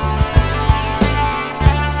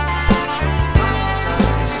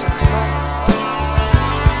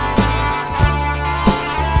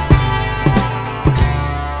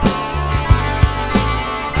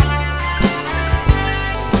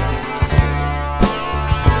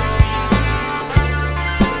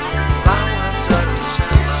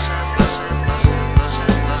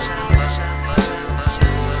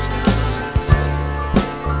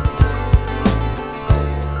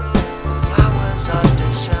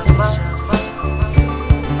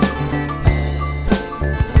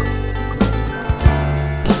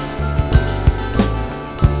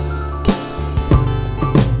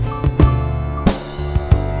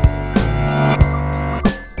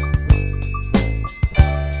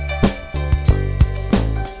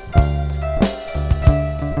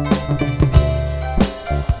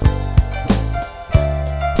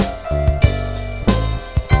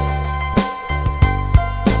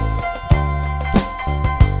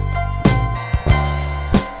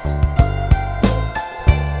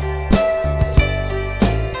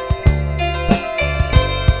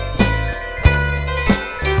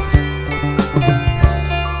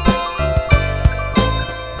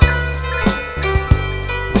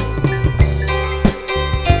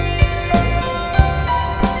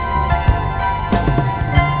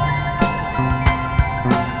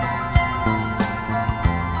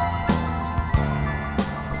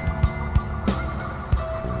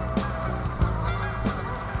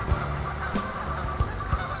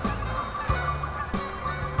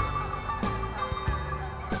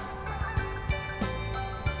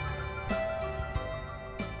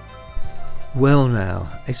 Well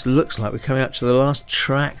now, it looks like we're coming up to the last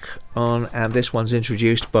track on, and this one's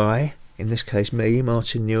introduced by, in this case me,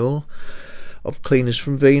 Martin Newell, of Cleaners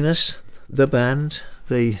From Venus, the band,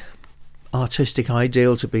 the artistic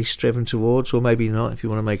ideal to be striven towards, or maybe not. If you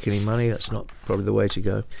want to make any money, that's not probably the way to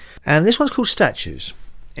go. And this one's called Statues.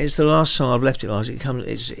 It's the last song. I've left it last.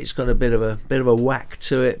 It's got a bit of a whack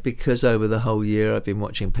to it, because over the whole year I've been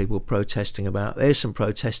watching people protesting about this and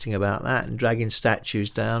protesting about that and dragging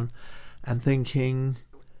statues down, and thinking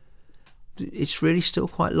it's really still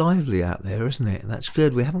quite lively out there, isn't it? And that's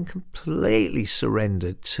good. We haven't completely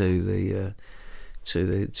surrendered to the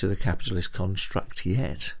capitalist construct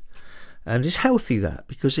yet. And it's healthy, that,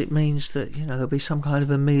 because it means that, you know, there'll be some kind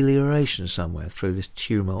of amelioration somewhere through this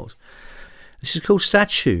tumult. This is called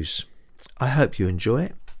Statues. I hope you enjoy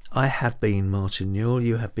it. I have been Martin Newell.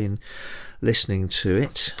 You have been listening to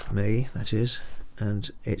it, me, that is,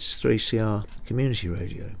 and it's 3CR Community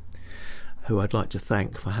Radio, who I'd like to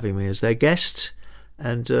thank for having me as their guest.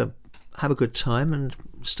 And have a good time and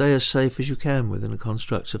stay as safe as you can within the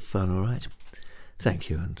constructs of fun, all right? Thank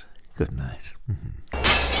you and good night.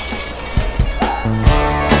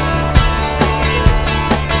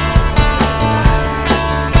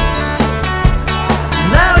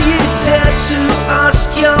 Now you dare to ask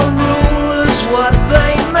your rulers what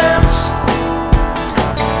they meant.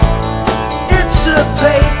 It's a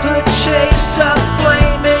paper chase of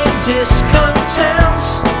flaming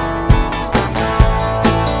discontent,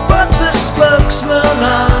 but the spokesmen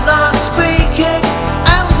are not speaking,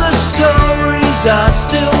 and the stories are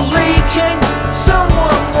still leaking.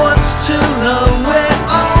 Someone wants to know where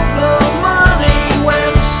all the money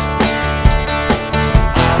went.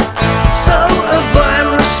 So a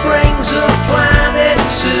virus brings a planet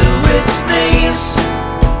to its knees.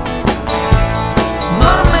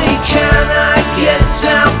 Mommy, can I get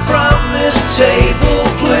down from this table,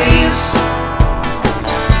 please?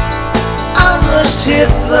 I must hit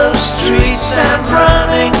those streets and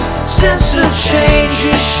running, since a change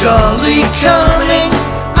is surely coming.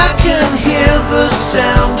 I can hear the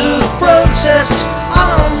sound of protest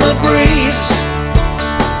on the breeze.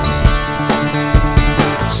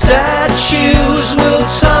 Statues will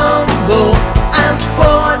tumble and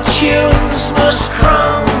fortunes must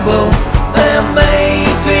crumble. There may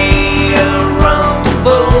be a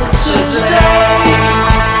rumble today.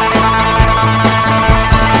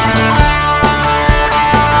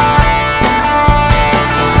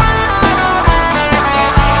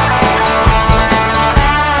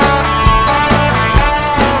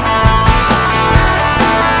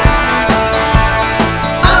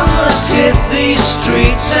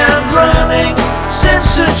 Streets and running,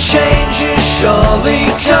 since a change is surely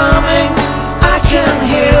coming. I can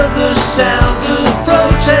hear the sound of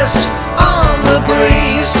protest protest on the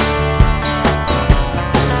breeze.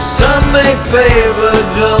 Some may favor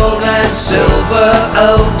gold and silver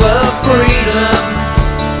over freedom,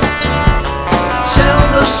 till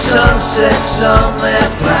the sun sets on their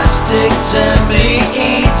plastic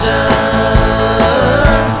demi-eden.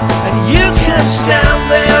 And you can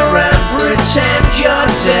stand there and pretend you're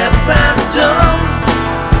deaf and dumb,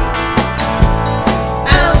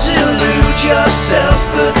 and delude yourself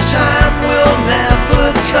the time will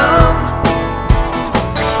never come.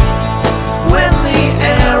 When the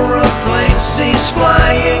aeroplane cease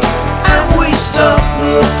flying and we stop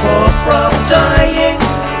the poor from dying,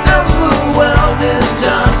 and the world is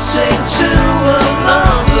dancing to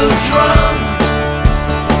another drum.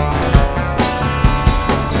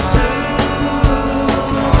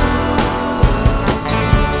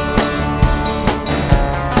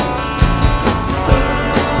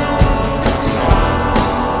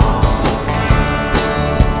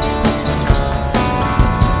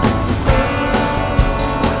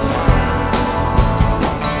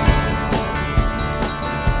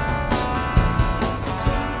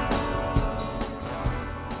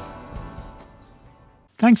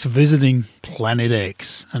 Thanks for visiting Planet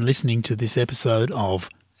X and listening to this episode of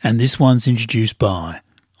And This One's Introduced By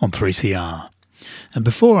on 3CR. And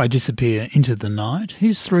before I disappear into the night,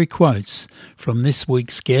 here's 3 quotes from this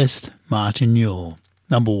week's guest, Martin Newell.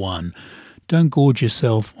 Number 1, don't gorge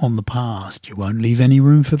yourself on the past. You won't leave any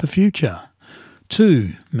room for the future.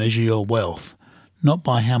 2, measure your wealth, not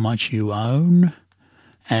by how much you own,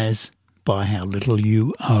 as by how little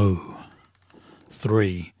you owe.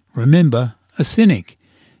 3, remember, a cynic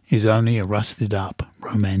is only a rusted up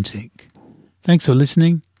romantic. Thanks for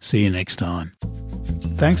listening. See you next time.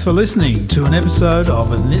 Thanks for listening to an episode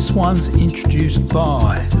of And This One's Introduced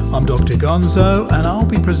By. I'm Dr. Gonzo and I'll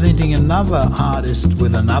be presenting another artist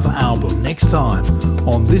with another album next time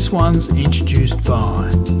on This One's Introduced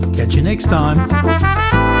By. Catch you next time.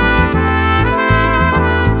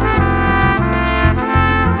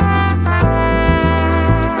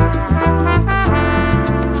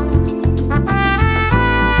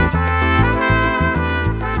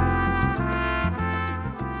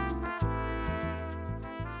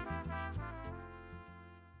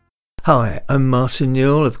 Hi, I'm Martin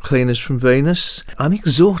Newell of Cleaners From Venus. I'm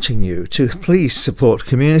exhorting you to please support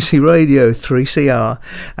Community Radio 3CR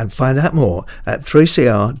and find out more at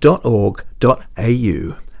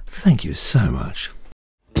 3cr.org.au. Thank you so much.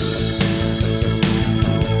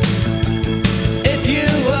 If you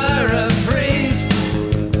were a priest,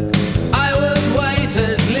 I would wait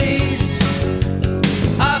at least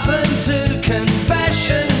up until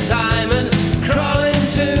confession time and crawl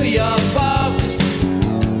into your box,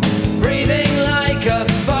 breathing like a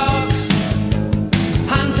fox,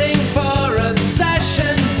 hunting for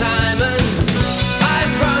obsession time. And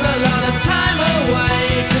I've run a lot of time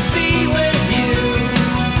away to be with you.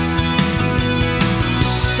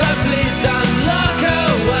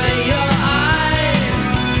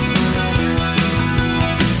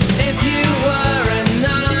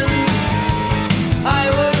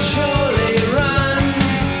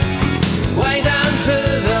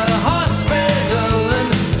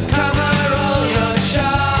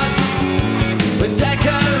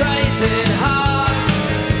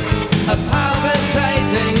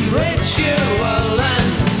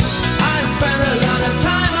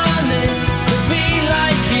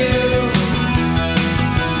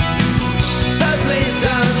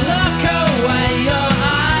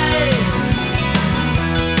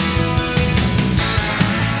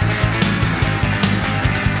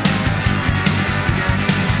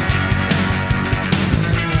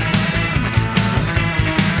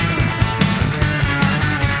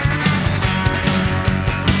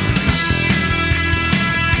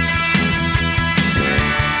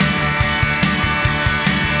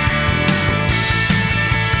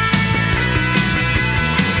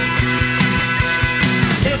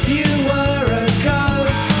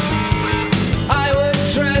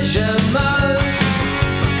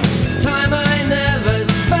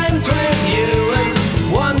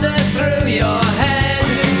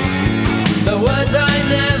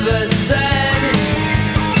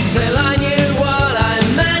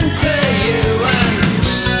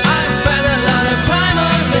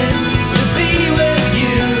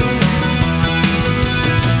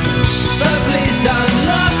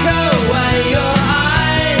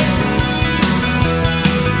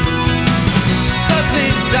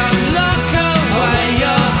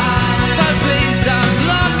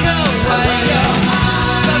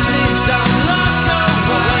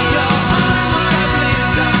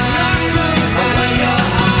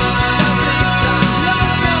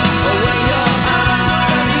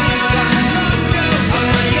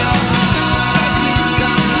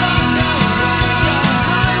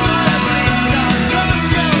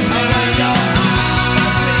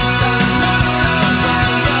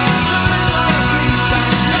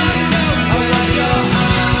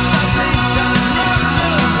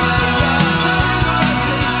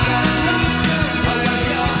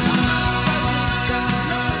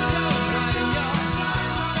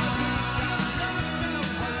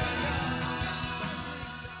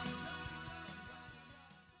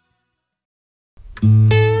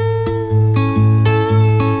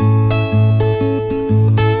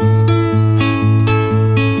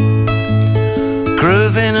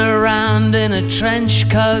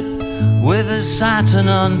 coat with a satin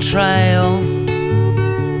on trail.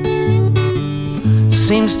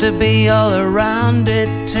 Seems to be all around it,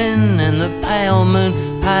 tin in the pale moon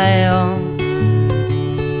pale.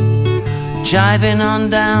 Jiving on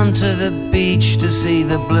down to the beach to see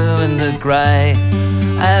the blue and the grey.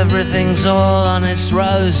 Everything's all on its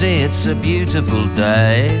rosy, it's a beautiful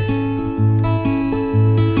day.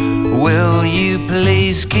 Will you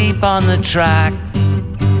please keep on the track?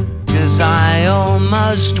 'Cause I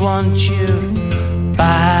almost want you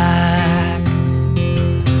back.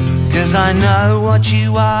 'Cause I know what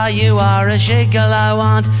you are a gigolo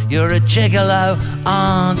aunt, you're a gigolo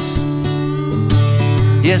aunt.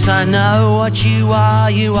 Yes, I know what you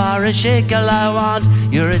are a gigolo aunt,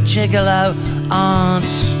 you're a gigolo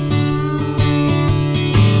aunt.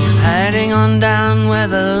 Heading on down where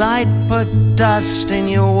the light put dust in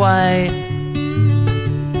your way.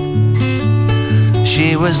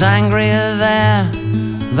 She was angrier there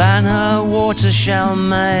than her water-shell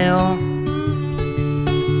mail.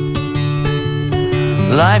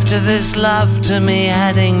 Life to this, love to me,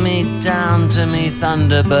 heading me down to me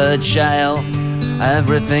Thunderbird jail.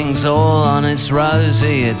 Everything's all on its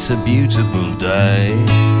rosy, it's a beautiful day.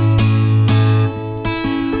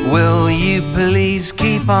 Will you please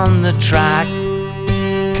keep on the track?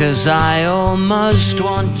 'Cause I almost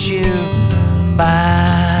want you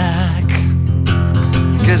back.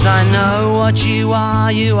 'Cause I know what you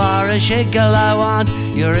are a gigolo aunt,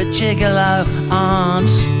 you're a gigolo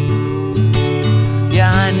aunt.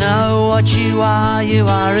 Yeah, I know what you are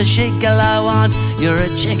a gigolo aunt, you're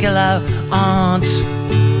a gigolo aunt.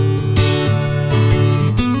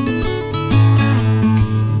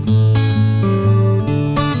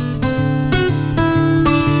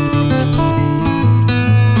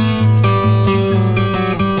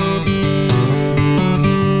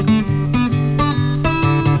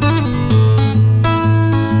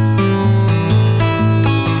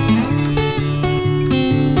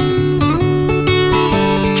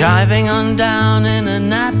 Driving on down in a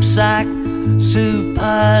knapsack,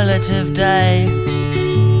 superlative day.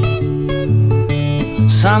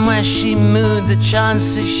 Somewhere she moved, the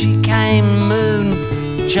chances she came moon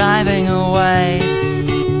driving away.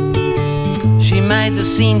 She made the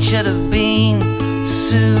scene should have been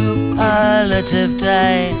superlative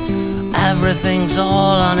day. Everything's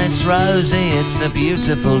all on its rosy, it's a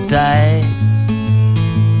beautiful day.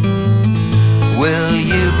 Will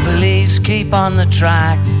you please keep on the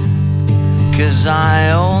track? 'Cause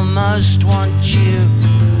I almost want you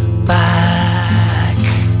back.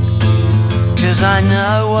 'Cause I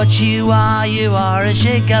know what you are a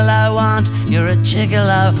gigolo aunt, you're a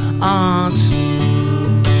gigolo aunt.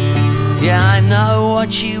 Yeah, I know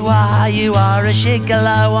what you are a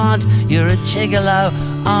gigolo aunt, you're a gigolo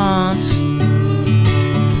aunt.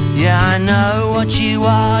 Yeah, I know what you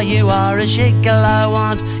are a gigolo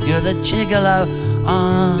aunt, you're the gigolo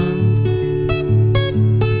aunt.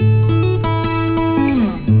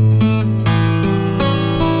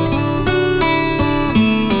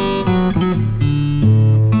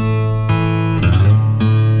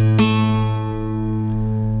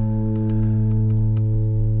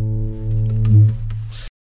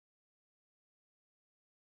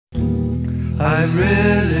 I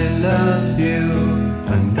really love you,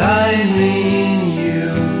 and I mean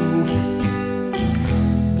you.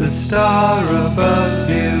 The star above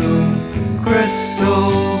you,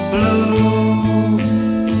 crystal blue.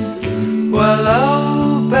 Well,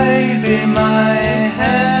 oh baby, my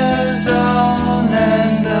hair's on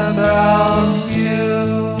end about you.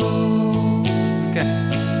 Okay.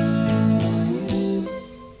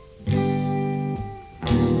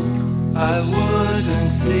 I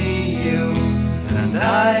wouldn't see you, and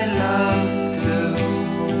I love to.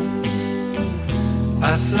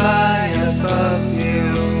 I fly above you,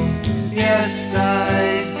 yes I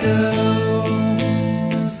do.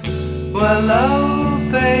 Well, oh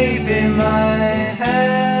baby, my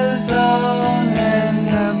hair's on end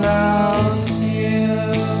about you.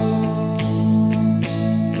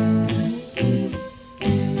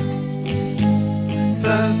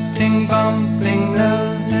 Floating, bumping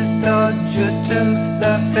noses, dodge your tooth,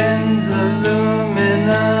 the fins are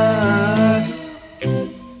luminous.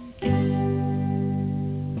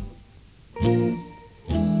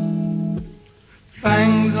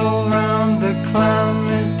 Fangs all round, the clown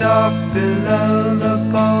is dark below, the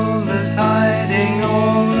pole is hiding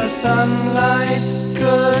all the sunlight's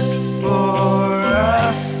good for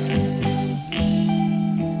us.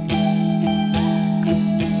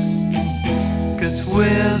 'Cause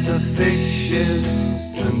we're the fishes,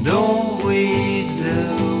 and all we do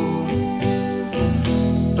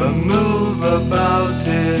but move about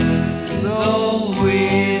is all we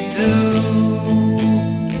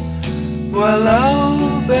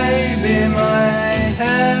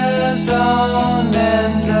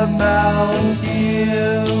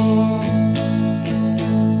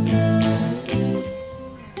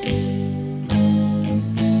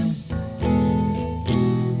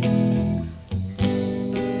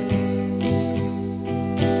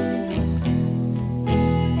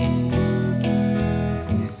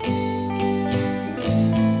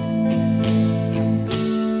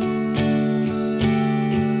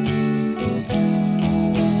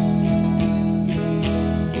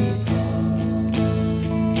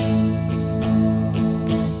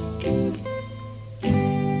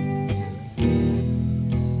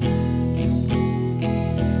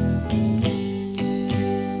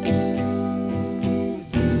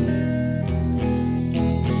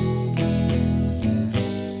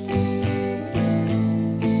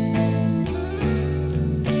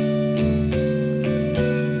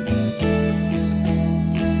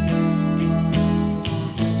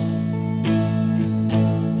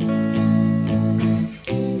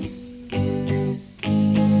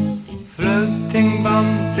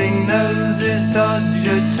dodge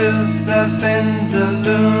your tooth, their fins are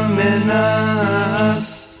luminous.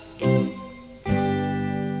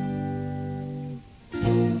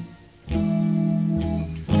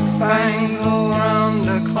 Fangle round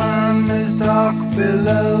the clam is dark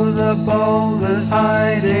below the boulders,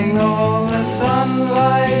 hiding all the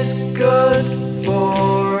sunlight's good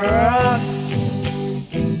for us.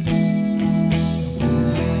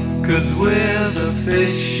 'Cause we're the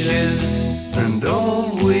fishes and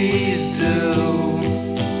all we do,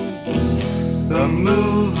 the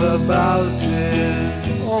move about is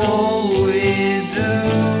all we do.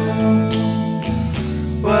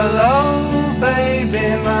 Well, oh baby,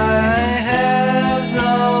 my hair's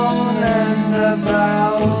on and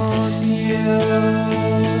about you.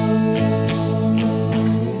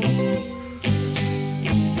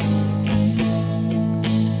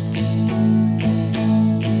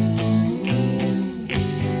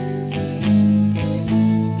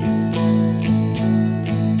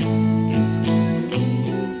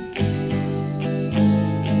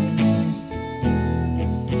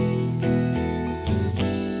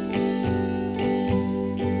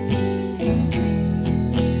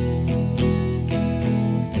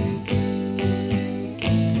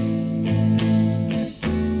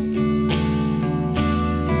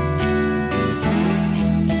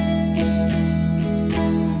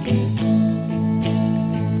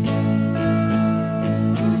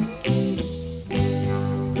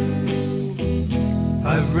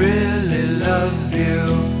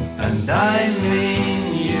 I mean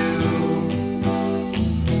you,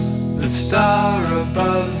 the star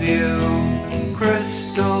above you,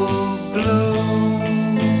 crystal blue.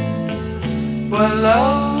 Well,